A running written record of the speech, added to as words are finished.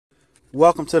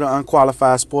Welcome to the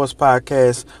Unqualified Sports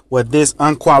Podcast, where this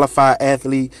unqualified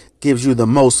athlete gives you the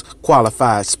most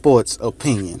qualified sports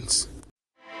opinions.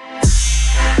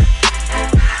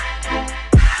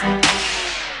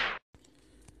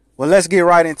 Well, let's get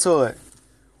right into it.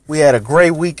 We had a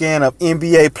great weekend of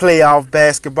NBA playoff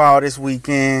basketball this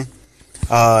weekend.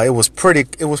 It was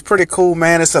pretty cool,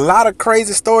 man. It's a lot of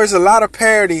crazy stories, a lot of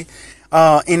parity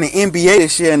in the NBA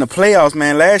this year in the playoffs,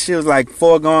 man. Last year was like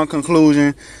foregone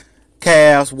conclusion.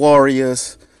 Cavs,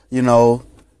 Warriors,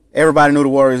 everybody knew the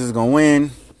Warriors was going to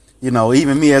win.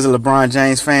 Even me as a LeBron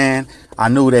James fan, I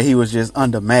knew that he was just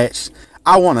undermatched.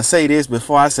 I want to say this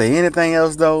before I say anything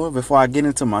else, though, before I get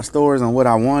into my stories and what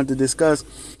I wanted to discuss.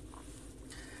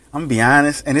 I'm going to be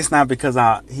honest, and it's not because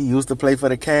he used to play for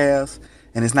the Cavs,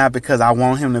 and it's not because I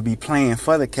want him to be playing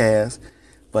for the Cavs,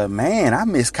 but, man, I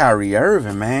miss Kyrie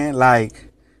Irving, man.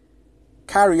 Like,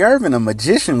 Kyrie Irving, a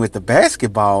magician with the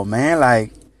basketball, man.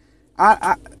 Like,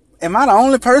 am I the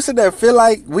only person that feel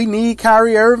like we need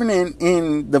Kyrie Irving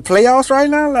in the playoffs right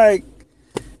now? Like,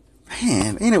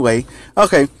 man. Anyway,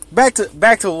 okay. Back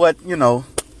to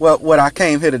what I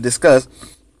came here to discuss.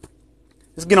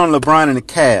 Let's get on LeBron and the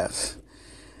Cavs.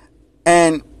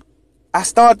 And I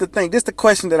started to think, this is the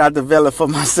question that I developed for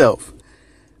myself.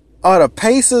 Are the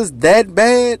Pacers that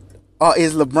bad, or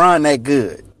is LeBron that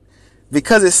good?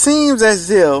 Because it seems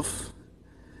as if,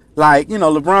 like,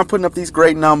 LeBron putting up these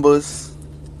great numbers.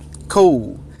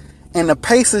 Cool. And the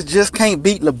Pacers just can't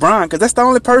beat LeBron because that's the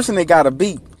only person they got to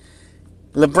beat.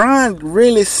 LeBron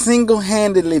really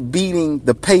single-handedly beating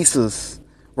the Pacers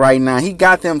right now. He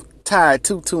got them tied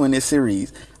 2-2 in this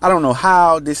series. I don't know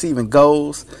how this even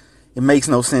goes. It makes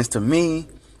no sense to me.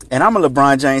 And I'm a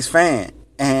LeBron James fan.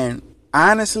 And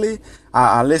honestly,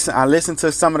 I listen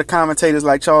to some of the commentators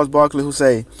like Charles Barkley who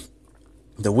say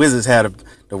the Wizards had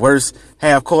the worst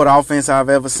half-court offense I've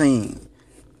ever seen.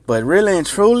 But really and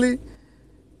truly,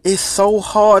 it's so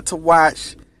hard to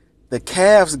watch the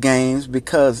Cavs games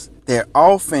because their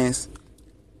offense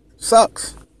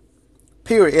sucks.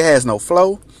 Period. It has no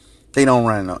flow. They don't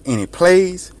run any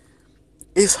plays.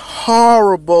 It's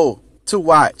horrible to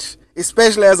watch,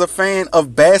 especially as a fan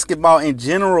of basketball in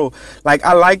general. Like,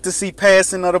 I like to see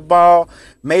passing of the ball,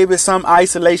 maybe some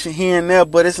isolation here and there,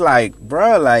 but it's like,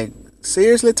 bro, like,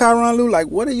 seriously, Tyronn Lue, like,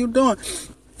 what are you doing?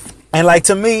 And like,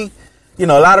 to me, a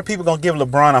lot of people gonna give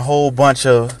LeBron a whole bunch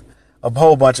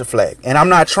of flack, and I'm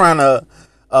not trying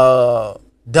to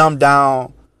dumb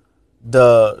down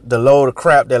the load of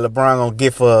crap that LeBron gonna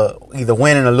get for either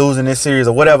winning or losing this series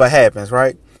or whatever happens,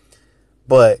 right?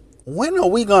 But when are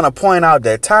we gonna point out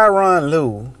that Tyronn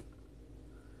Lue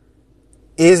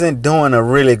isn't doing a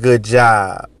really good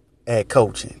job at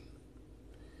coaching?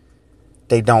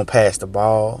 They don't pass the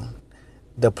ball.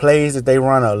 The plays that they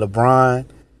run are LeBron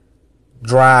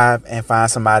drive and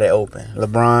find somebody open.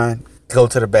 LeBron go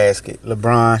to the basket.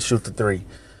 LeBron shoot the three.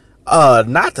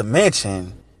 Not to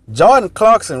mention, Jordan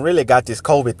Clarkson really got this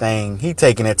COVID thing. He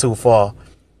taking it too far.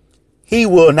 He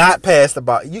will not pass the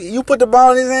ball. You put the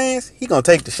ball in his hands, he gonna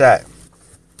take the shot,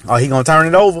 or he gonna turn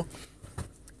it over.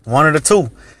 One of the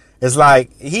two. It's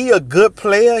like, he a good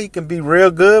player. He can be real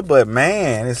good, but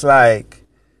man, it's like,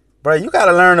 bro, you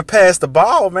gotta learn to pass the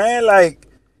ball, man. Like,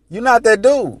 you're not that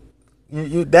dude.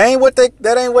 That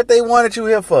ain't what they wanted you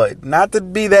here for. Not to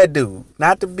be that dude.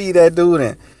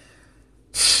 And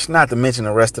not to mention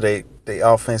the rest of the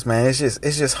offense, man.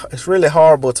 It's really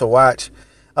horrible to watch.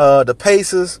 The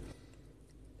Pacers,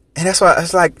 and that's why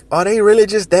it's like, are they really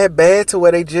just that bad to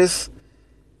where they just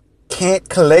can't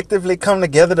collectively come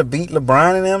together to beat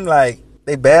LeBron and them? Like,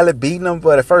 they barely beating them.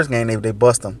 But the first game they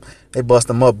bust them. They bust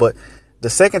them up. But the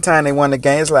second time they won the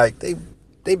game, it's like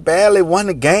they barely won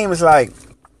the game. It's like,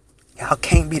 y'all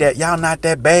can't be that. Y'all not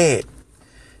that bad.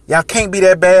 Y'all can't be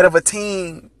that bad of a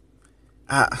team.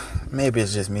 Maybe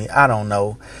it's just me. I don't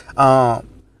know.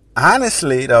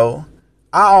 Honestly, though,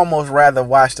 I almost rather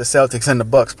watch the Celtics and the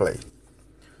Bucks play.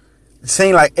 It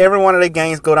seems like every one of their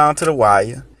games go down to the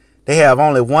wire. They have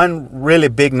only one really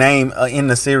big name in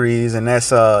the series, and that's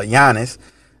Giannis.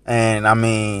 And I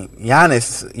mean,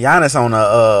 Giannis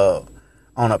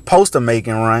on a poster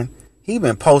making run. He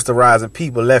been posterizing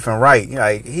people left and right.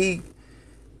 Like, he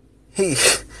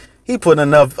putting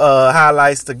enough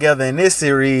highlights together in this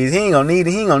series. He ain't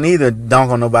gonna need to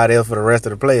dunk on nobody else for the rest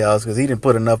of the playoffs because he didn't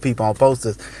put enough people on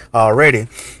posters already.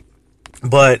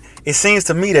 But it seems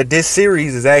to me that this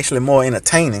series is actually more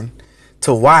entertaining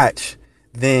to watch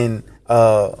than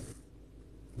the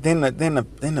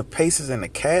Pacers and the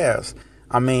Cavs.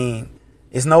 I mean,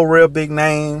 it's no real big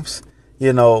names.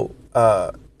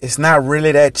 It's not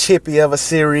really that chippy of a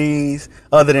series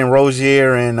other than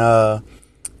Rozier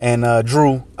and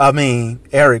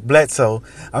Eric Bledsoe.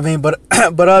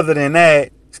 But other than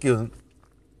that,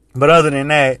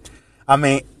 I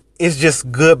mean, it's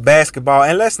just good basketball.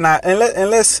 And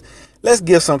let's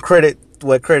give some credit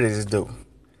what credit is due.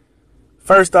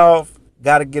 First off,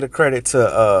 got to get a credit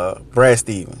to Brad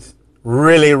Stevens.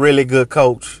 Really, really good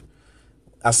coach.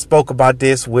 I spoke about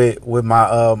this with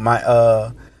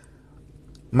my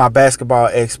basketball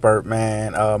expert,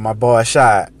 man, my boy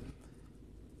Shad.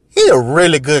 He a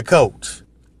really good coach.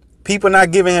 People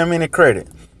not giving him any credit.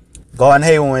 Gordon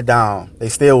Hayward went down. They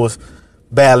still was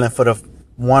battling for the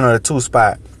 1 or the 2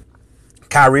 spot.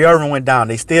 Kyrie Irving went down.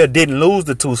 They still didn't lose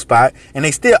the 2 spot, and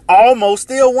they still almost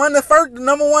won the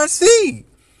number 1 seed.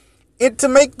 To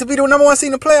be the number 1 seed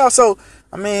in the playoffs. So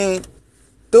I mean,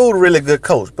 dude, really good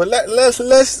coach. But let's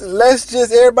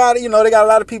just, everybody, they got a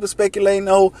lot of people speculating.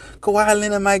 Oh, Kawhi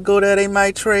Leonard might go there. They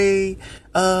might trade.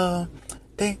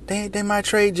 They might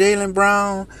trade Jaylen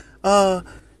Brown.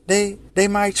 They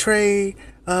might trade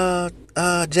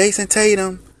Jason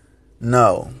Tatum.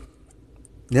 No,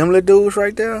 them little dudes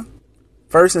right there,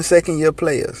 first and second year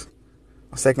players,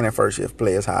 second and first year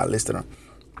players, how I listed them.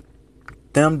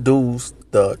 Them dudes,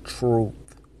 the truth.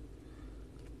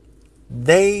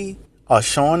 They are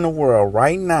showing the world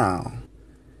right now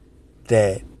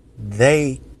that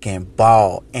they can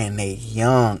ball, and they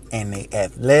young, and they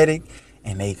athletic,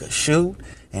 and they could shoot,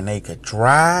 and they could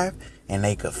drive, and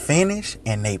they could finish,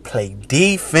 and they play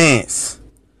defense.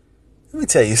 Let me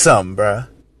tell you something, bruh.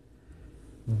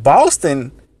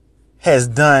 Boston has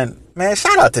done, man,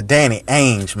 shout out to Danny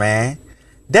Ainge, man.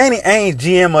 Danny Ainge,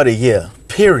 GM of the year,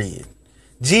 period.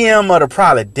 GM of the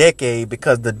probably decade,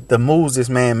 because the moves this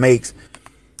man makes,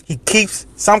 he keeps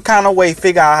some kind of way,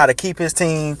 figure out how to keep his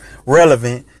team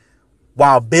relevant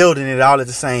while building it all at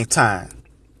the same time.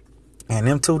 And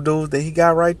them 2 dudes that he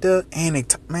got right there, and they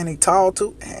tall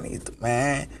too.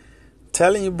 And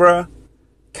telling you, bro,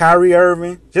 Kyrie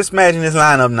Irving. Just imagine this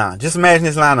lineup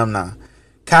now.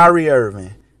 Kyrie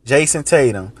Irving, Jason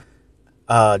Tatum,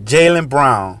 Jaylen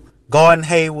Brown, Gordon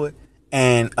Hayward,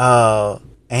 and Al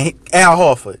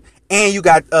Horford. And you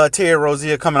got Terry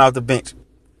Rozier coming off the bench.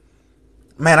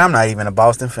 Man, I'm not even a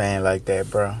Boston fan like that,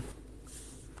 bro.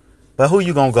 But who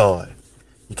you gonna guard?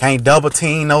 You can't double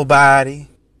team nobody.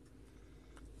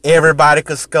 Everybody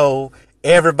could score.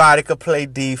 Everybody could play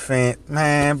defense.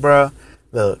 Man, bro,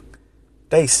 look,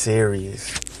 they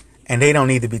serious. And they don't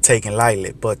need to be taken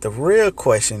lightly. But the real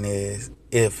question is,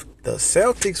 if the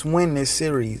Celtics win this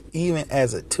series, even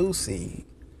as a 2 seed,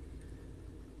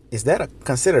 is that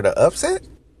considered an upset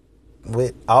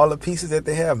with all the pieces that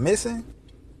they have missing?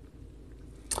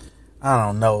 I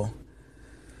don't know.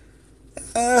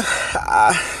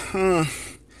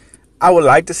 I would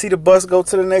like to see the Bucks go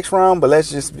to the next round, but let's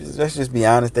just be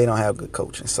honest, they don't have good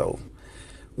coaching. So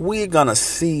we're gonna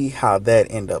see how that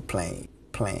end up playing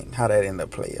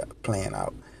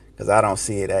out, because I don't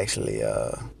see it actually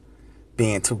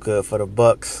being too good for the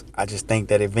Bucks. I just think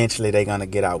that eventually they're gonna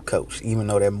get out coached, even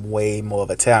though they're way more of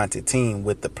a talented team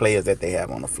with the players that they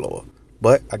have on the floor.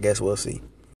 But I guess we'll see.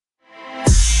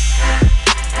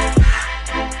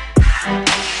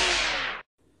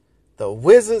 The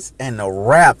Wizards and the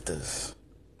Raptors.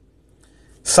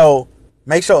 So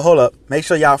make sure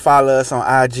y'all follow us on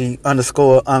IG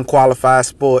 _unqualified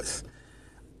sports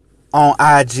on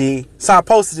IG. So I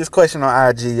posted this question on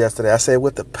IG yesterday. I said,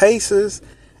 would the Pacers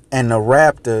and the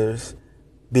Raptors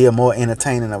be a more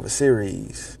entertaining of a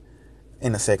series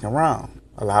in the second round?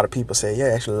 A lot of people say yeah.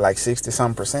 Actually, like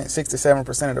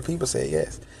 67% of the people said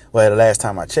yes. Well, the last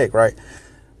time I checked, right?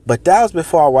 But that was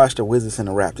before I watched the Wizards and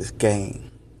the Raptors game.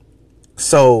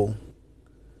 So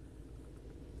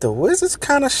the Wizards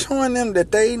kind of showing them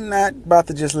that they not about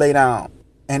to just lay down,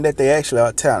 and that they actually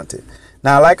are talented.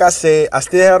 Now, like I said, I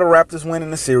still have the Raptors winning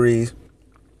the series.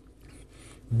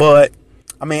 But,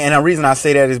 and the reason I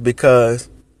say that is because,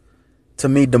 to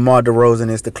me, DeMar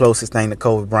DeRozan is the closest thing to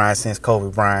Kobe Bryant since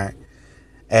Kobe Bryant.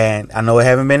 And I know it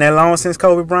haven't been that long since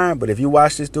Kobe Bryant, but if you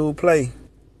watch this dude play,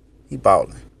 he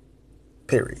balling.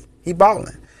 Period. He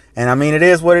balling. And it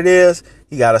is what it is.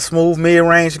 He got a smooth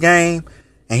mid-range game,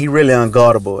 and he really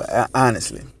unguardable,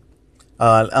 honestly.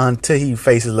 Until he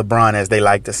faces LeBron, as they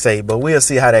like to say. But we'll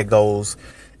see how that goes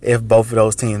if both of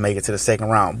those teams make it to the second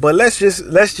round. But let's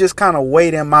just kind of weigh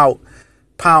them out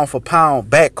pound for pound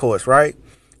backcourts, right?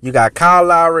 You got Kyle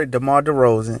Lowry, DeMar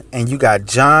DeRozan, and you got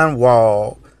John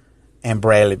Wall and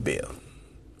Bradley Beal.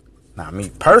 Now,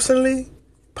 me personally,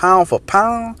 pound for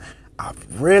pound, I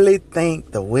really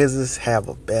think the Wizards have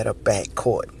a better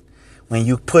backcourt when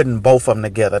you putting both of them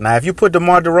together. Now, if you put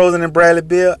DeMar DeRozan and Bradley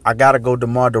Beal, I got to go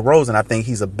DeMar DeRozan. I think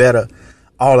he's a better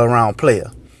all-around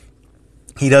player.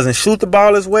 He doesn't shoot the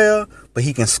ball as well, but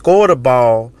he can score the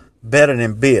ball better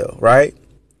than Bill, right?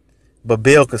 But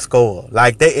Bill could score.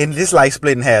 And this like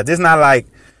splitting hairs. This not like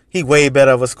he way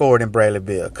better of a scorer than Bradley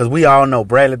Beal. Because we all know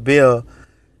Bradley Beal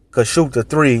could shoot the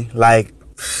three like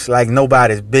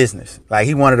nobody's business. Like,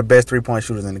 he one of the best three-point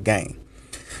shooters in the game.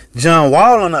 John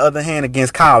Wall, on the other hand,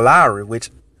 against Kyle Lowry, which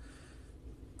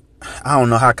I don't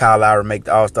know how Kyle Lowry make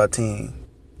the All-Star team.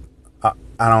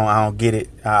 I don't get it.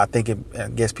 I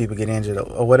guess people get injured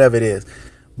or whatever it is.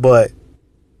 But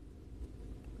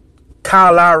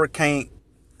Kyle Lowry can't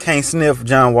sniff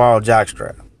John Wall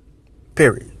jockstrap.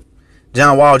 Period.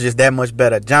 John Wall just that much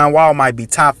better. John Wall might be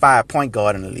top 5 point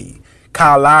guard in the league.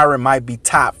 Kyle Lowry might be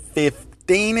top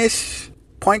 15-ish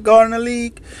point guard in the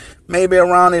league. Maybe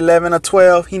around 11 or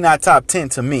 12. He not top 10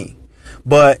 to me.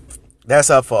 But that's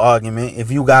up for argument.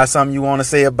 If you got something you want to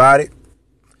say about it,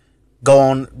 go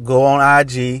on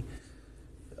IG,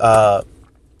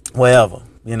 wherever,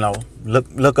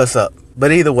 look us up.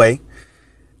 But either way,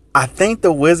 I think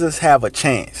the Wizards have a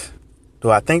chance.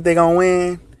 Do I think they're gonna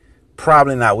win?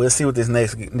 Probably not. We'll see what this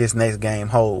next game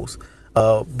holds.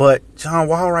 But John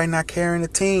Wall right now carrying the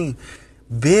team.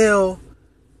 Bill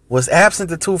was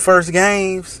absent the 2 first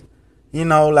games. I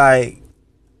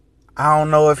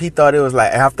don't know if he thought it was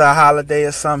like after a holiday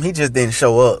or something. He just didn't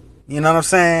show up. You know what I'm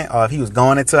saying? Or if he was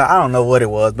going into it, I don't know what it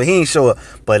was, but he didn't show up.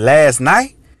 But last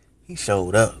night, he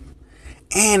showed up.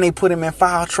 And they put him in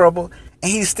foul trouble,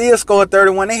 and he still scored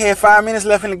 31. They had 5 minutes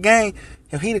left in the game.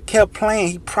 If he'd have kept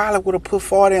playing, he probably would have put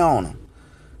 40 on him.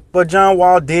 But John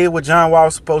Wall did what John Wall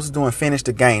was supposed to do and finish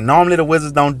the game. Normally, the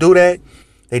Wizards don't do that.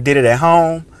 They did it at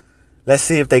home. Let's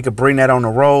see if they could bring that on the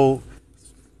road.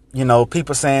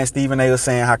 People saying, Stephen A. was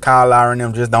saying how Kyle Lowry and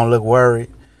them just don't look worried.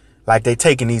 Like they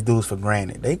taking these dudes for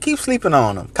granted. They keep sleeping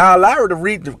on them. Kyle Lowry,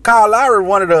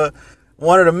 one of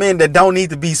the men that don't need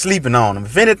to be sleeping on him.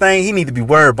 If anything, he need to be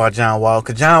worried about John Wall.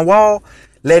 Because John Wall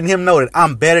letting him know that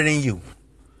I'm better than you.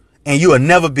 And you will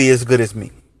never be as good as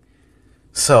me.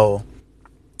 So,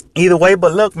 either way,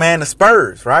 but look, man, the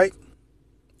Spurs, right?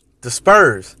 The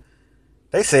Spurs.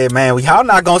 They said, man, y'all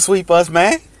not going to sweep us,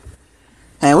 man.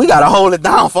 And we got to hold it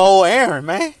down for old Aaron,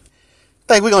 man.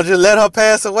 Think we gonna just let her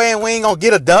pass away and we ain't gonna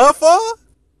get a dub for her?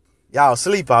 Y'all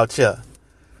sleep out here.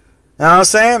 You know what I'm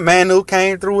saying? Manu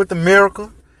came through with the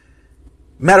miracle.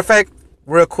 Matter of fact,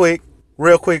 real quick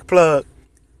plug.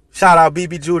 Shout out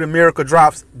BB the miracle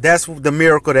drops. That's the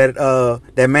miracle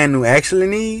that Manu actually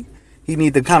need. He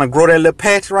need to kind of grow that little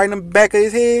patch right in the back of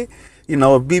his head. If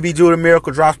BB the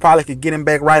miracle drops probably could get him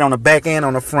back right on the back end,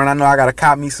 on the front. I know I gotta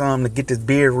cop me some to get this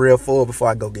beard real full before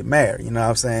I go get married. You know what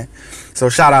I'm saying? So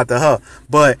shout out to her.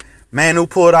 But Manu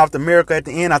pulled off the miracle at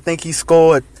the end. I think he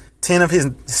scored 10 of his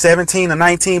 17 or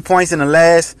 19 points in the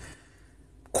last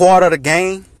quarter of the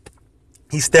game.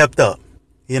 He stepped up.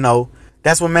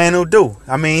 That's what Manu do.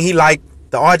 I mean, he like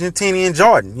the Argentinian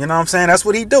Jordan. You know what I'm saying? That's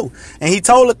what he do. And he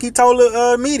told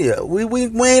the media, we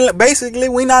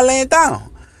not laying down.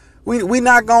 We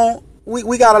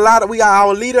got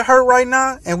our leader hurt right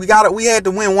now, and we had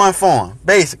to win one for him,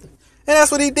 basically. And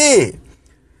that's what he did.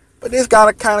 But this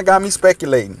guy kind of got me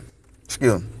speculating.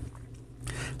 Excuse me.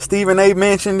 Stephen A.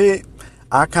 mentioned it.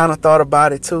 I kind of thought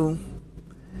about it too.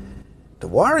 The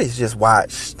Warriors just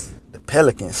watched the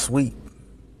Pelicans sweep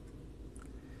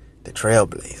the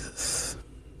Trailblazers.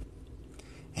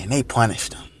 And they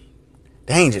punished them.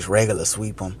 They ain't just regular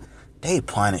sweep them. They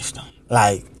punished them.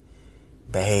 Like,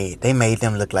 bad. They made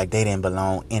them look like they didn't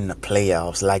belong in the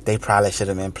playoffs. Like they probably should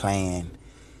have been playing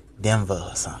Denver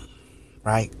or something.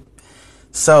 Right?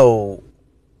 So,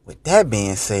 with that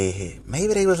being said,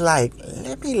 maybe they was like,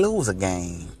 let me lose a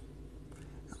game.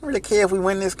 I don't really care if we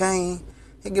win this game.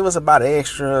 It give us about an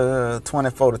extra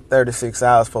 24 to 36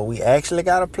 hours before we actually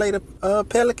got to play the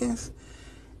Pelicans.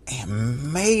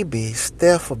 And maybe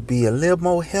Steph will be a little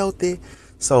more healthy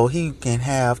so he can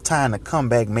have time to come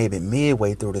back maybe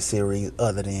midway through the series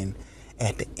other than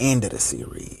at the end of the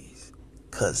series.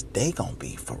 Because they going to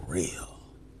be for real.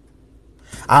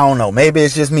 I don't know. Maybe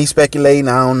it's just me speculating.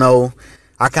 I don't know.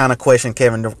 I kind of question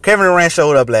Kevin. Kevin Durant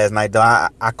showed up last night, though.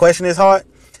 I question his heart.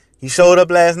 He showed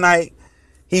up last night.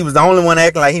 He was the only one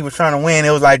acting like he was trying to win.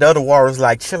 It was like the other Warriors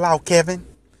like, chill out, Kevin.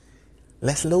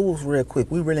 Let's lose real quick.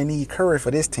 We really need Curry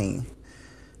for this team.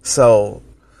 So,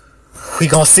 we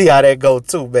going to see how that go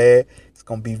too, man. It's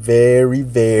going to be very,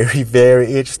 very, very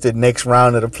interesting next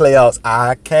round of the playoffs.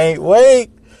 I can't wait.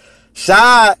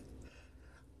 Shot.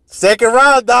 Second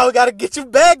round, dog. We got to get you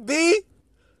back, B.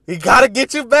 We got to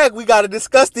get you back. We got to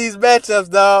discuss these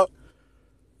matchups, dog.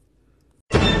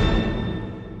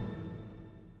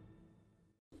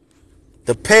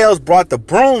 The Pels brought the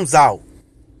brooms out.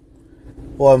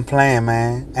 Boy, I'm playing,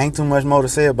 man. Ain't too much more to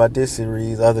say about this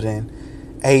series other than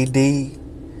AD.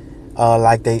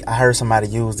 I heard somebody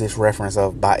use this reference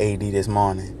by AD this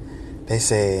morning. They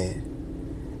said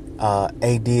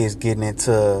AD is getting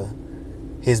into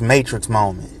his Matrix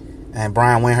moment. And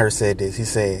Brian Windhurst said this. He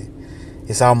said,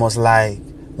 it's almost like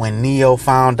when Neo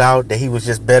found out that he was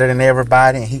just better than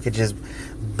everybody and he could just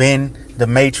bend the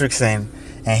Matrix and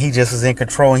he just was in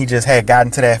control and he just had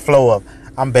gotten to that flow of,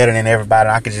 I'm better than everybody.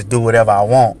 I could just do whatever I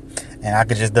want and I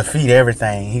could just defeat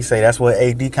everything. He said that's what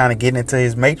AD kind of getting into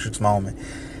his Matrix moment.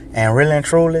 And really and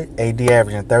truly, AD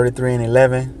averaging 33 and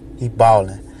 11. He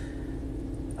balling.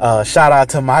 Shout out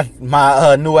to my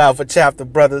New Alpha Chapter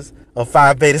brothers of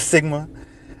Phi Beta Sigma.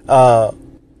 The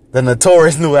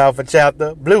notorious New Alpha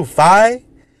Chapter. Blue Phi.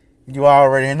 You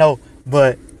already know.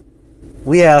 But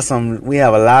we have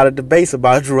a lot of debates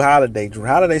about Jrue Holiday. Jrue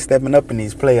Holiday stepping up in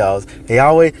these playoffs.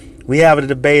 We have a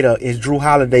debate of, is Jrue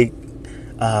Holiday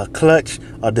clutch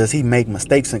or does he make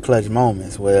mistakes in clutch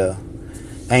moments? Well,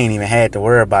 I ain't even had to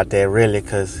worry about that really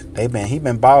because he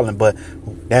been balling, but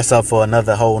that's up for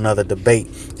whole nother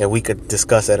debate that we could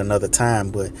discuss at another time.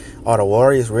 But are the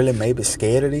Warriors really maybe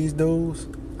scared of these dudes?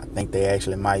 I think they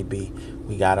actually might be.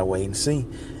 We gotta wait and see.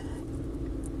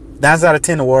 9 out of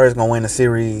 10 the Warriors gonna win the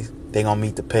series. They gonna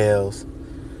meet the Pels.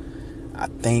 I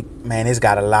think, man, it's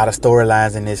got a lot of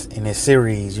storylines in this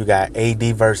series. You got AD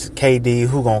versus KD.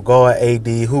 Who gonna guard AD?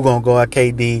 Who gonna guard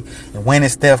KD? And when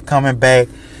is Steph coming back?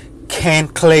 Can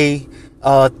Klay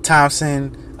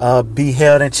Thompson be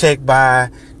held in check by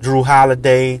Jrue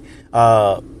Holiday?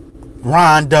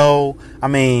 Rondo. I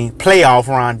mean, playoff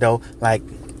Rondo. Like,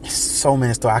 so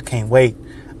many stories. I can't wait.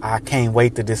 I can't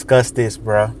wait to discuss this,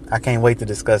 bro. I can't wait to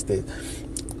discuss this.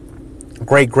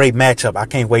 Great matchup. I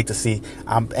can't wait to see.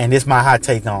 And this is my hot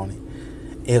take on it.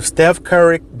 If Steph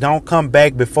Curry don't come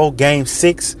back before Game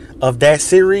 6 of that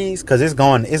series, because it's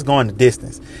going the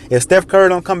distance. If Steph Curry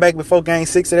don't come back before Game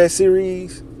 6 of that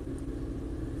series,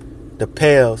 the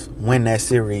Pels win that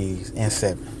series in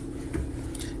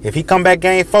 7. If he come back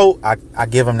Game 4, I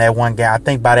give him that one game. I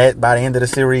think by the end of the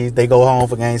series, they go home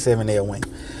for Game 7, they'll win.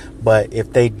 But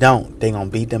if they don't, they gonna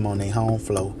beat them on their home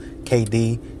floor.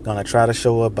 KD gonna try to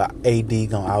show up, but AD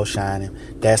gonna outshine him.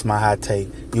 That's my hot take.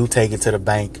 You take it to the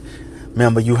bank.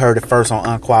 Remember, you heard it first on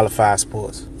Unqualified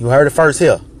Sports. You heard it first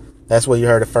here. That's where you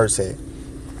heard it first at.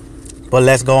 But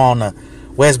let's go on to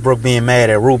Westbrook being mad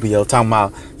at Rubio, talking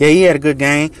about, yeah, he had a good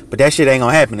game, but that shit ain't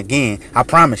gonna happen again. I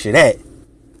promise you that.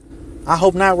 I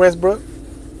hope not, Westbrook.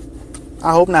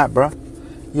 I hope not, bro.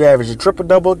 You average a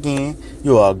triple-double again.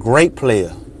 You are a great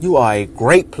player. You are a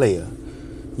great player.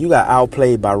 You got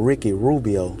outplayed by Ricky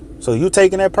Rubio. So you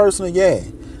taking that personal? Yeah,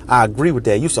 I agree with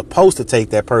that. You supposed to take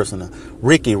that personal.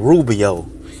 Ricky Rubio.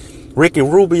 Ricky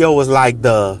Rubio was like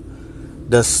the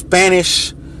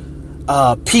Spanish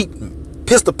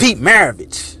Pistol Pete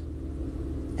Maravich.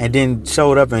 And then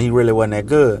showed up and he really wasn't that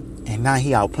good. And now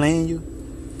he outplaying you?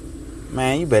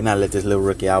 Man, you better not let this little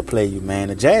rookie outplay you, man.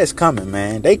 The Jazz coming,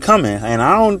 man. They coming. And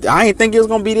I ain't think it was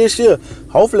going to be this year.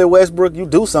 Hopefully, Westbrook, you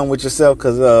do something with yourself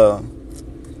because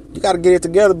you got to get it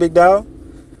together, big dog.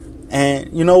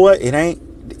 And you know what? It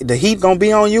ain't, the heat going to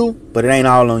be on you, but it ain't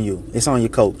all on you. It's on your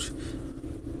coach.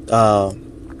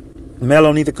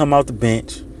 Melo need to come off the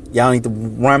bench. Y'all need to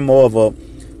run more of a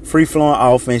free-flowing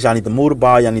offense. Y'all need to move the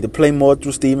ball. Y'all need to play more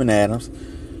through Steven Adams.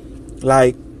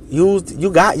 Like, y'all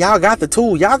got the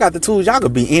tools. Y'all got the tools. Y'all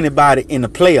could beat anybody in the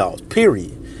playoffs,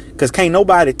 period. Because can't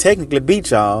nobody technically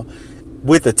beat y'all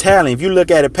with the talent. If you look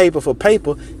at it paper for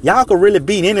paper, y'all could really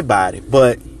beat anybody.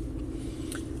 But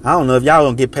I don't know if y'all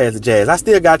gonna get past the Jazz. I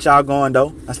still got y'all going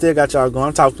though. I still got y'all going.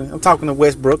 I'm talking to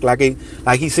Westbrook like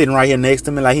he's sitting right here next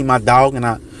to me, like he my dog,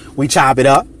 and we chop it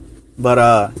up. But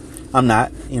I'm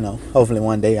not. Hopefully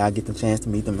one day I get the chance to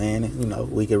meet the man,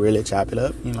 and we can really chop it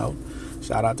up.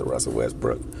 Shout out to Russell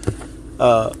Westbrook.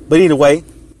 But either way,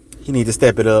 he need to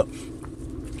step it up.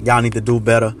 Y'all need to do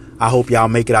better. I hope y'all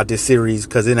make it out this series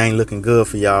because it ain't looking good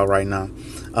for y'all right now.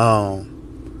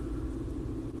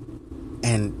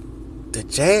 And the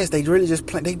Jazz, they really just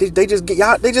play. They just get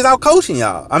y'all. They just out coaching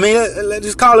y'all. I mean, let's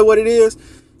just call it what it is.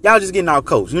 Y'all just getting out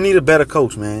coached. You need a better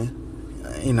coach, man.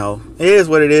 It is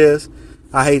what it is.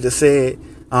 I hate to say it.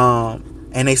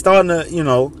 And they starting to,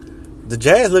 the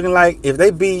Jazz looking like if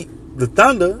they beat the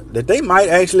Thunder, that they might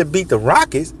actually beat the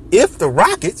Rockets if the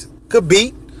Rockets could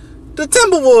beat the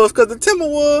Timberwolves. Because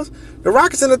the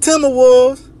Rockets and the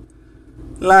Timberwolves,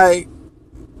 like,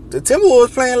 the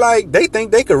Timberwolves playing like they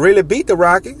think they could really beat the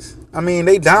Rockets. I mean,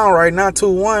 they down right now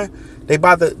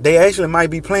 2-1. They actually might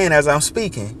be playing as I'm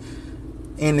speaking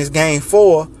in this game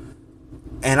 4.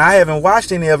 And I haven't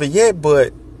watched any of it yet,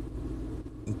 but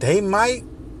they might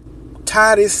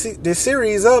tie this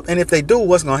series up, and if they do,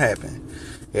 what's gonna happen?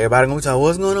 Everybody gonna talk,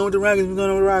 what's going on with the Rockets? What's going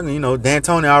on with the Rockets? You know,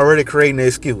 D'Antoni already creating the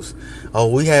excuse. Oh,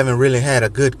 we haven't really had a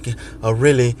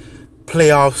really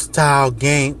playoff style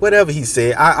game. Whatever he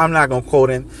said, I'm not gonna quote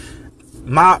him.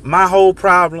 My whole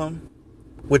problem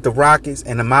with the Rockets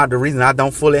and the reason I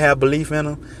don't fully have belief in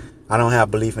them, I don't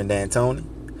have belief in D'Antoni,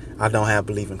 I don't have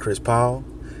belief in Chris Paul,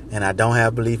 and I don't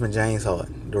have belief in James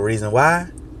Harden. The reason why?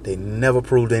 They never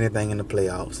proved anything in the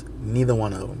playoffs. Neither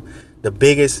one of them. The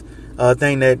biggest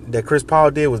thing that Chris Paul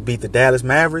did was beat the Dallas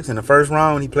Mavericks in the first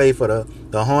round. He played for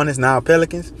the Hornets, now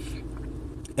Pelicans.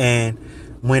 And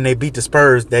when they beat the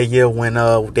Spurs that year when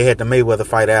they had the Mayweather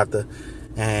fight after,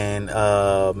 and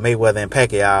Mayweather and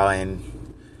Pacquiao, and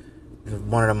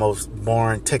one of the most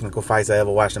boring technical fights I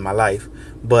ever watched in my life.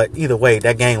 But either way,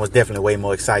 that game was definitely way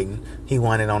more exciting. He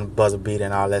won it on the buzzer beater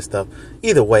and all that stuff.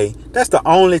 Either way, that's the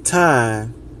only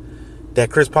time that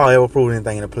Chris Paul ever proved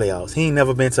anything in the playoffs. He ain't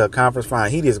never been to a conference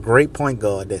final. He this great point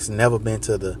guard that's never been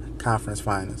to the conference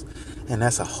finals. And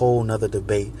that's a whole nother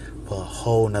debate for a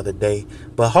whole nother day.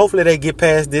 But hopefully they get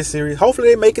past this series. Hopefully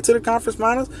they make it to the conference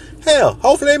finals. Hell,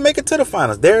 hopefully they make it to the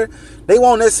finals. They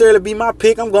won't necessarily be my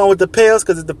pick. I'm going with the Pels,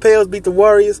 because if the Pels beat the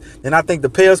Warriors, then I think the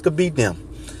Pels could beat them.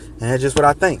 And that's just what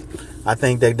I think. I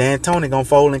think that D'Antoni going to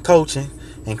fold in coaching,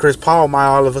 and Chris Paul might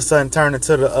all of a sudden turn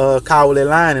into the cowardly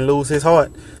lion and lose his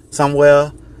heart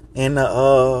somewhere. And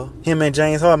him and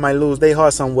James Harden might lose their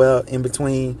heart somewhere in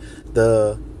between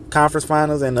the conference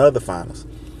finals and the other finals.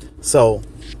 So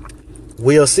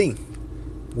we'll see.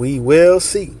 We will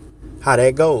see how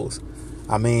that goes.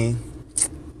 I mean,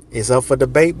 it's up for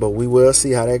debate, but we will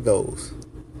see how that goes.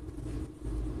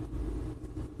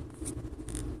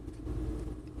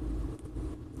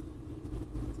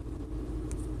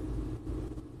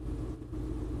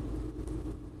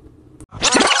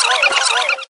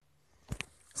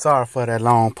 Sorry for that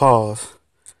long pause.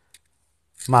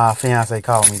 My fiance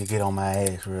called me to get on my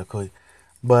ass real quick.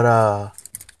 But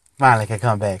finally can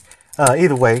come back.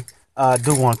 Either way, I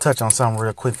do want to touch on something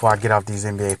real quick before I get off these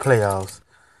NBA playoffs.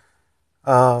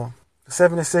 The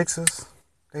 76ers,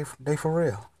 they for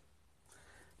real.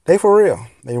 They for real.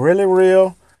 They really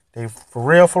real. They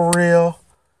for real.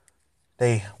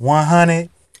 They 100,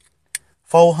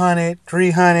 400,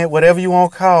 300, whatever you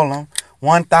want to call them.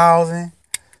 1,000.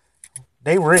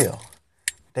 They real.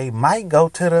 They might go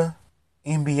to the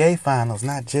NBA finals,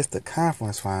 not just the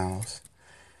conference finals.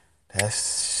 That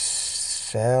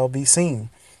shall be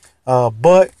seen.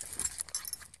 But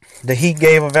the Heat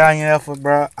gave a valiant effort,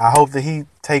 bro. I hope the Heat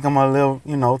take them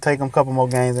take them a couple more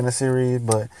games in the series,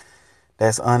 but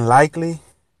that's unlikely.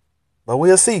 But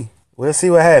we'll see. We'll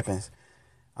see what happens.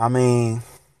 I mean,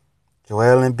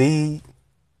 Joel Embiid,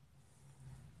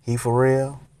 he for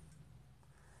real.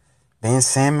 Ben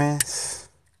Simmons,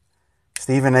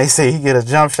 Stephen A. said he get a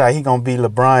jump shot, he gonna be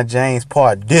LeBron James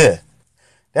part 2.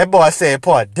 That boy said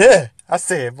part 2. I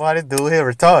said, boy, this dude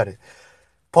here retarded.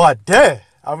 Part 2.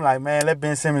 I'm like, man, let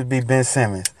Ben Simmons be Ben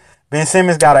Simmons. Ben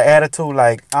Simmons got an attitude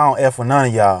like, I don't F with none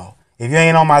of y'all. If you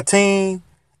ain't on my team,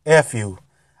 F you.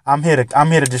 I'm here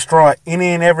to destroy any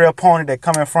and every opponent that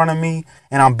come in front of me,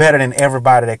 and I'm better than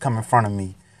everybody that come in front of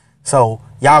me. So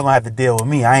y'all gonna have to deal with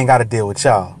me. I ain't gotta deal with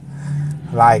y'all.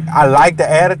 Like, I like the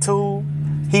attitude.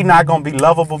 He not gonna be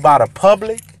lovable by the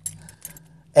public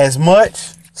as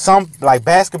much. Some like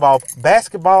basketball,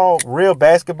 real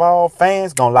basketball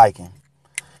fans gonna like him.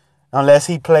 Unless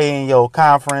he play in your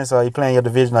conference or he play in your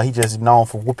division, or he just known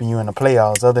for whooping you in the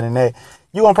playoffs. Other than that,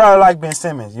 you gonna probably like Ben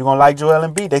Simmons. You gonna like Joel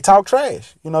Embiid. They talk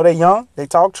trash. You know, they young. They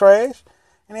talk trash.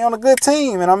 And they on a good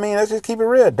team. And I mean, let's just keep it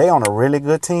real. They on a really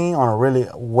good team, on a really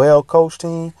well-coached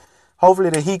team. Hopefully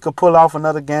the Heat could pull off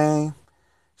another game.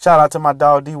 Shout out to my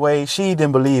dog, D-Wade. She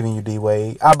didn't believe in you,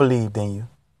 D-Wade. I believed in you.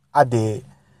 I did.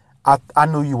 I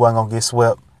knew you wasn't going to get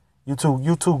swept. You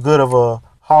too good of a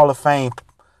Hall of Fame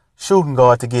shooting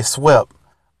guard to get swept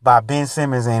by Ben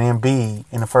Simmons and Embiid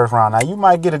in the first round. Now, you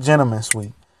might get a gentleman's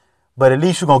sweep, but at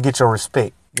least you're going to get your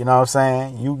respect. You know what I'm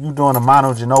saying? You doing a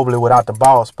Manu Ginobili without the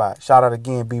ball spot. Shout out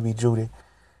again, BB Judy.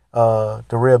 The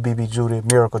real BB Judy,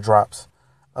 Miracle Drops.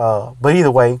 But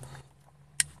either way,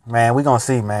 man, we gonna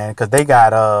see, man, because they got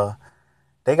the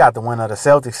winner of the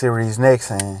Celtics series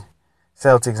next, and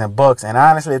Celtics and Bucks. And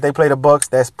honestly, if they play the Bucks,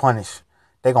 that's punish.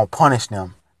 They gonna punish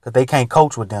them because they can't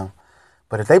coach with them.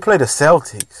 But if they play the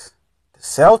Celtics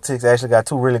actually got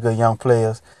two really good young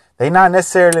players. They not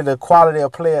necessarily the quality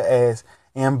of player as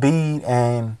Embiid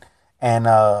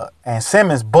and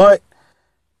Simmons, but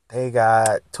they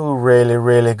got two really,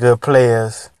 really good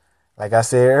players. Like I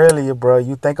said earlier, bro,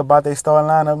 you think about their starting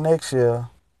lineup next year.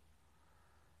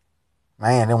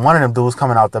 Man, then one of them dudes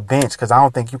coming out the bench, because I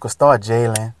don't think you could start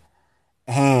Jalen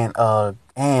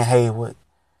and Haywood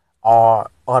or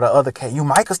the other cat. You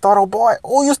might could start old boy.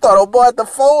 Oh, you start old boy at the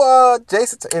 4,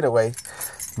 Jason. Anyway,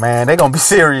 man, they gonna be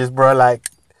serious, bro. Like,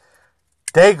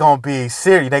 they gonna be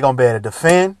serious. They gonna be able to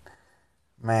defend.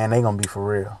 Man, they gonna be for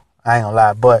real. I ain't gonna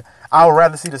lie. But I would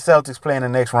rather see the Celtics play in the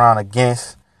next round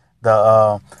against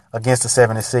the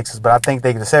 76ers. But I think the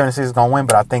 76ers gonna win.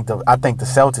 But I think the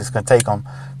Celtics can take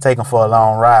them for a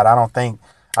long ride.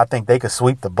 I think they could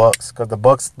sweep the Bucks because the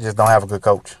Bucks just don't have a good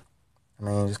coach. I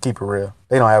mean, just keep it real.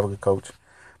 They don't have a good coach.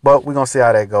 But we're gonna see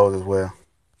how that goes as well.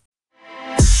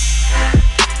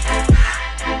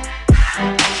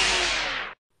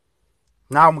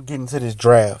 Now I'm getting to this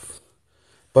draft.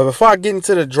 But before I get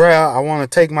into the draft, I want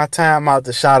to take my time out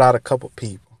to shout out a couple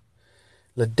people.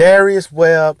 Ladarius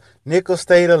Webb, Nicholls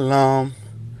State alum,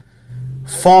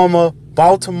 former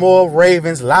Baltimore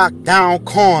Ravens lockdown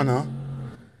corner,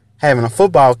 having a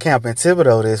football camp in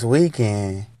Thibodaux this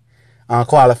weekend.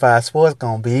 Unqualified Sports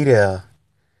gonna be there.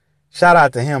 Shout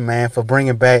out to him, man, for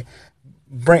reaching back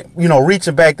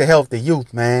to help the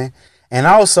youth, man. And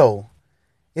also,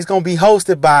 it's gonna be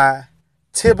hosted by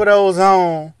Thibodaux's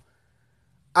own,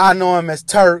 I know him as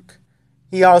Turk.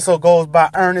 He also goes by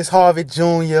Ernest Harvey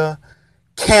Jr.,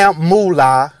 Camp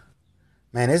Moolah.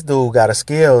 Man, this dude got a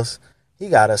skills. He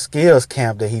got a skills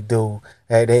camp that he do.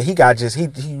 That he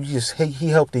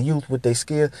helped the youth with their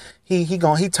skills. He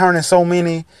turning so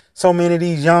many of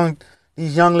these young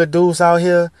little dudes out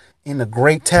here into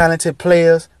great talented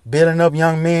players, building up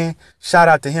young men. Shout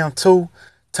out to him too.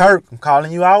 Turk, I'm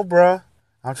calling you out, bruh.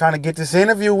 I'm trying to get this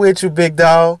interview with you, big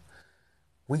dog.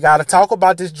 We got to talk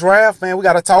about this draft, man. We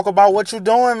got to talk about what you're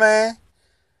doing, man.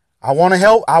 I want to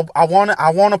help. I want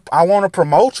to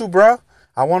promote you, bro.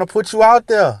 I want to put you out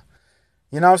there.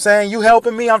 You know what I'm saying? You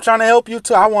helping me. I'm trying to help you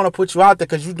too. I want to put you out there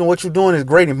because what you're doing is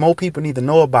great and more people need to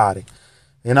know about it.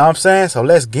 You know what I'm saying? So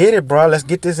let's get it, bro. Let's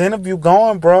get this interview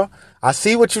going, bro. I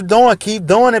see what you're doing. Keep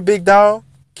doing it, big dog.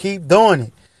 Keep doing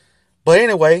it. But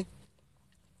anyway,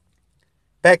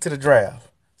 back to the draft.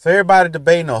 So everybody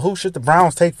debating on who should the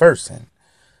Browns take first and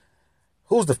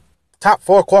who's the top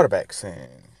 4 quarterbacks and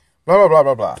blah, blah, blah,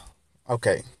 blah, blah.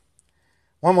 Okay.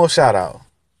 One more shout out.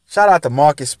 Shout out to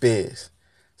Marcus Spears.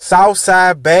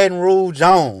 Southside Baton Rouge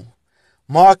Jones.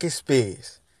 Marcus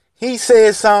Spears. He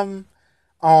said something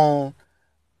on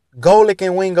Golick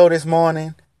and Wingo this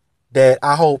morning that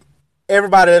I hope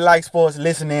everybody that likes sports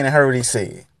listened in and heard what he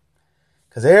said.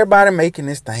 Because everybody making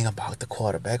this thing about the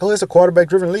quarterback. Oh, it's a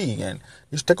quarterback-driven league, and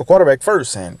you should take a quarterback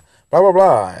first, and blah, blah,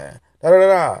 blah, and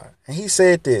da-da-da-da. And he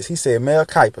said this. He said, Mel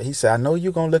Kiper, he said, I know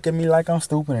you're going to look at me like I'm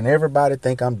stupid, and everybody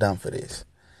think I'm dumb for this.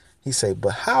 He said, but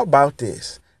how about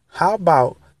this? How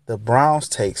about the Browns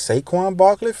take Saquon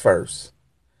Barkley first,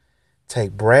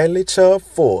 take Bradley Chubb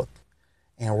fourth,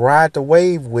 and ride the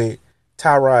wave with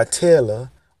Tyrod Taylor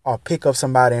or pick up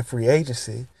somebody in free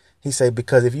agency? He said,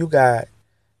 because if you got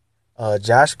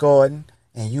Josh Gordon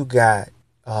and you got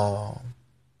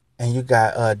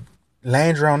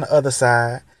Landry on the other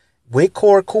side with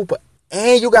Corey Cooper,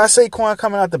 and you got Saquon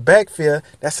coming out the backfield,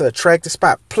 that's an attractive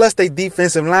spot. Plus, their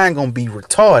defensive line gonna be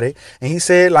retarded. And he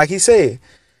said,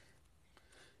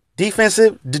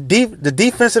 the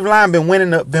defensive line been winning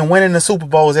the Super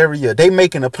Bowls every year. They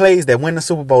making the plays that win the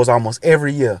Super Bowls almost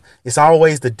every year. It's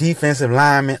always the defensive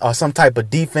lineman or some type of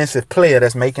defensive player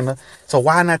that's making the. So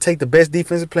why not take the best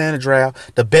defensive player in the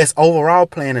draft, the best overall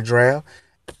player in the draft,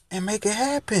 and make it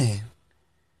happen?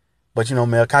 But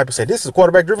Mel Kiper said this is a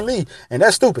quarterback-driven league, and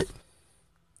that's stupid.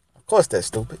 Of course, that's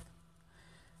stupid.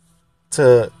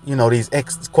 To these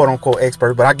quote-unquote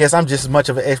experts, but I guess I'm just as much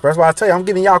of an expert. That's why I tell you, I'm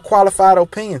giving y'all qualified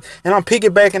opinions, and I'm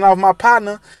piggybacking off my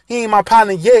partner. He ain't my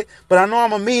partner yet, but I know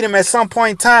I'm gonna meet him at some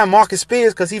point in time, Marcus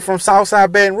Spears, because he's from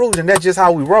Southside Baton Rouge, and that's just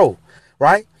how we roll,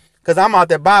 right? Because I'm out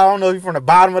there bottom. I don't know if he's from the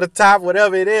bottom or the top,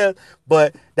 whatever it is,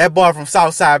 but that boy from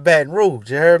Southside Baton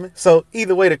Rouge, you heard me? So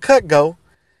either way the cut go,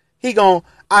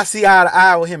 I see eye to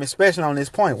eye with him, especially on this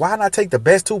point. Why not take the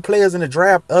best 2 players in the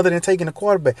draft other than taking the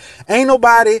quarterback? Ain't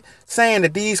nobody saying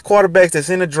that these quarterbacks that's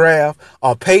in the draft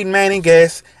are Peyton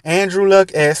Manning-esque, Andrew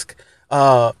Luck-esque,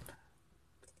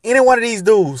 any one of these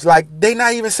dudes. Like, they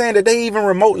not even saying that they even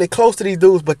remotely close to these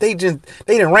dudes, but they done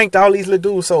ranked all these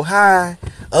little dudes so high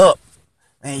up.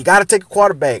 Man, you got to take a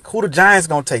quarterback. Who the Giants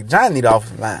going to take? Giants need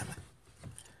offensive lineman.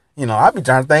 I be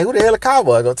trying to think, who the hell the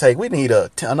Cowboys going to take? We need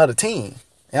another team.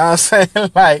 You know what I'm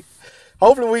saying? Like,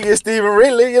 hopefully we get Steven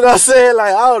Ridley. You know what I'm saying?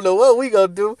 Like, I don't know what we gonna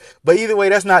do, but either way,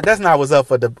 that's not what's up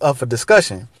for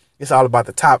discussion. It's all about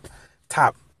the top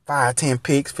 5, 10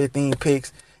 picks, 15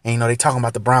 picks, and they talking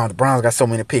about the Browns. The Browns got so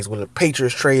many picks. Will the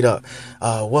Patriots trade up?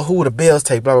 Who will the Bills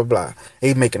take? Blah blah blah.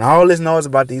 They making all this noise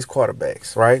about these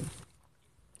quarterbacks, right?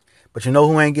 But you know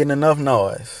who ain't getting enough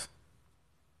noise?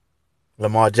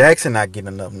 Lamar Jackson not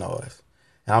getting enough noise.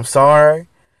 And I'm sorry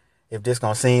if this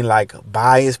gonna seem like a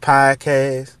biased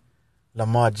podcast.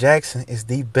 Lamar Jackson is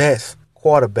the best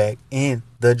quarterback in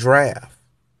the draft.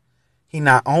 He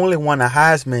not only won the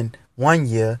Heisman one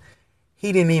year,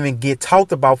 he didn't even get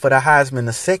talked about for the Heisman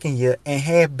the second year and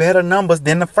had better numbers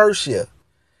than the first year.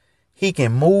 He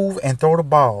can move and throw the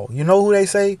ball. You know who they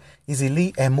say is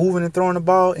elite at moving and throwing the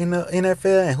ball in the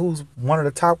NFL and who's one of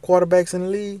the top quarterbacks in the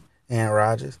league? Aaron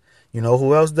Rodgers. You know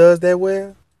who else does that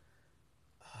well?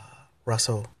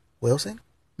 Russell Wilson,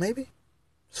 maybe?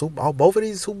 Both of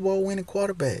these Super Bowl winning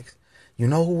quarterbacks. You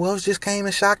know who else just came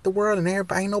and shocked the world and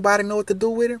everybody, ain't nobody know what to do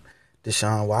with him?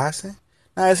 Deshaun Watson.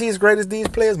 Now, is he as great as these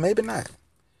players? Maybe not.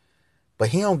 But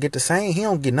he don't get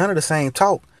none of the same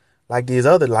talk like these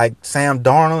other, like Sam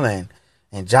Darnold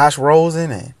and Josh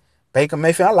Rosen and Baker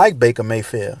Mayfield. I like Baker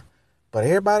Mayfield. But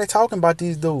everybody talking about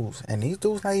these dudes. And these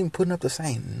dudes not even putting up the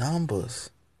same numbers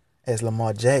as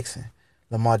Lamar Jackson.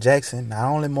 Lamar Jackson, not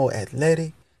only more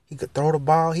athletic, he could throw the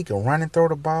ball, he could run and throw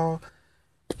the ball.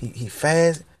 He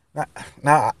fast.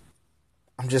 Now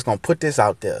I'm just gonna put this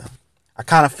out there. I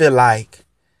kind of feel like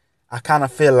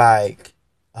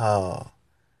a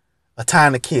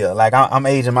time to kill. Like I'm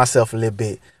aging myself a little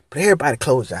bit. But everybody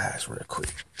close your eyes real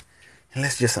quick. And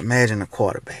let's just imagine a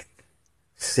quarterback.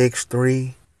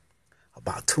 6'3",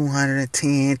 about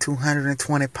 210,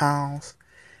 220 pounds.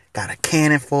 Got a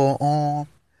cannon for an arm.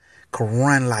 Could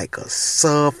run like a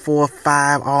sub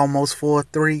 4.5, almost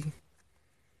 4.3.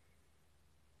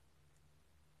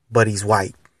 But he's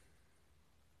white.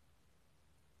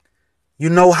 You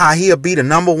know how he'll be the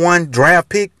number one draft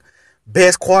pick,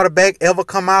 best quarterback ever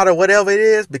come out or whatever it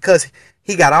is? Because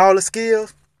he got all the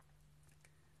skills.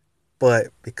 But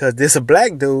because this a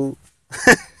black dude,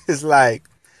 it's like,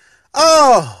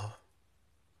 oh,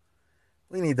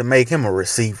 we need to make him a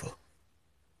receiver.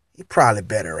 He probably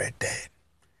better at that.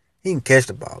 He can catch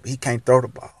the ball, but he can't throw the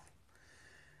ball.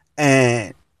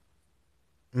 And,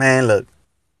 man, look,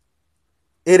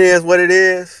 it is what it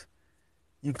is.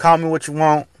 You call me what you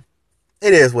want.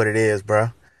 It is what it is,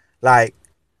 bro. Like,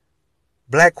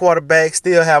 black quarterbacks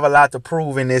still have a lot to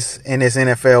prove in this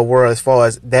NFL world as far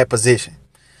as that position.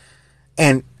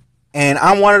 And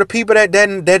I'm one of the people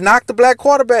that knocked the black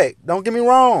quarterback. Don't get me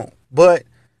wrong. But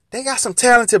they got some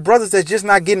talented brothers that's just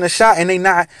not getting a shot,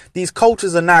 and these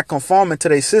coaches are not conforming to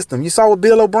their system. You saw what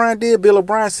Bill O'Brien did? Bill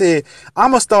O'Brien said,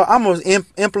 I'm gonna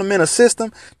implement a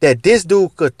system that this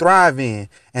dude could thrive in.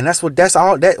 And that's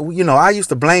all that, you know, I used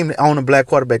to blame it on the black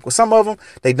quarterback. Well, some of them,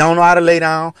 they don't know how to lay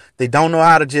down. They don't know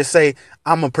how to just say,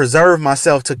 I'm gonna preserve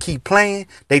myself to keep playing.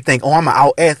 They think, oh, I'm gonna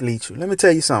out-athlete you. Let me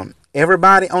tell you something.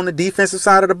 Everybody on the defensive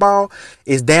side of the ball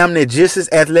is damn near just as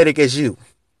athletic as you.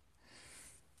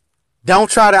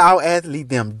 Don't try to out-athlete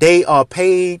them. They are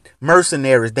paid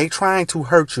mercenaries. They trying to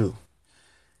hurt you.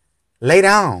 Lay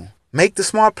down. Make the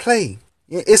smart play.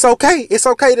 It's okay. It's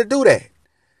okay to do that.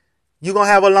 You're going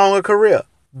to have a longer career.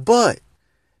 But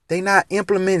they not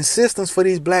implementing systems for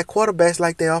these black quarterbacks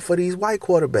like they are for these white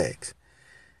quarterbacks.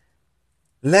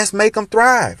 Let's make them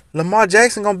thrive. Lamar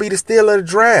Jackson going to be the steal of the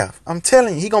draft. I'm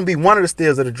telling you, he going to be one of the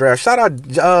steals of the draft. Shout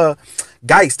out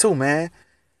Geis too, man.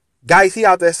 Geis, he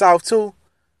out there south too.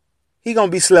 He going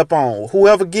to be slept on.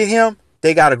 Whoever get him,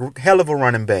 they got a hell of a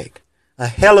running back. A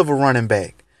hell of a running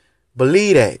back.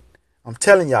 Believe that. I'm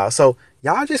telling y'all. So,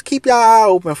 y'all just keep y'all eye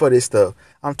open for this stuff.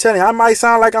 I'm telling you, I might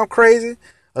sound like I'm crazy.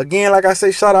 Again, like I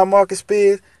say, shout out Marcus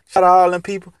Spears. Shout out all them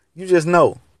people. You just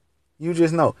know. You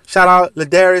just know. Shout out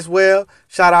Ladarius Well.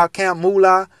 Shout out Camp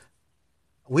Moolah.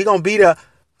 We going to be there.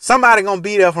 Somebody going to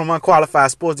be there from Unqualified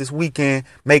Sports this weekend,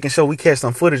 making sure we catch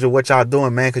some footage of what y'all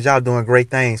doing, man, because y'all doing great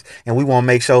things. And we want to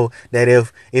make sure that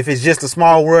if it's just a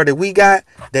small world that we got,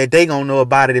 that they going to know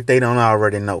about it if they don't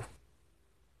already know.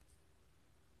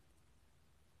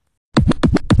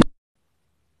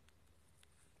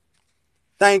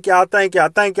 Thank y'all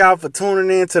for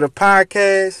tuning in to the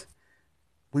podcast.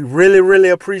 We really, really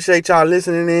appreciate y'all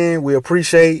listening in. We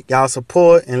appreciate y'all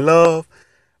support and love.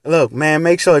 Look, man,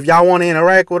 make sure if y'all want to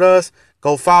interact with us,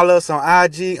 go follow us on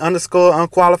IG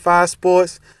 _Unqualified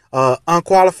Sports,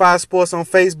 Unqualified Sports on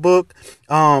Facebook,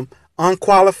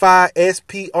 Unqualified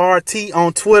SPRT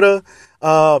on Twitter.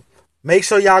 Make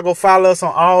sure y'all go follow us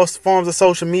on all forms of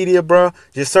social media, bro.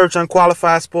 Just search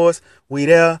Unqualified Sports. We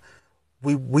there.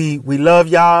 We love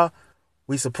y'all.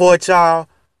 We support y'all.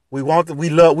 We love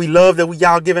that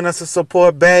y'all giving us a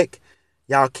support back.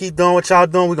 Y'all keep doing what y'all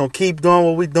doing. We're going to keep doing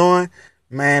what we doing.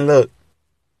 Man, look,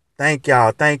 thank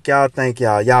y'all.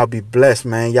 Y'all be blessed,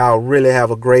 man. Y'all really have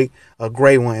a great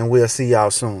one, and we'll see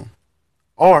y'all soon.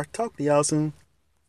 Or talk to y'all soon.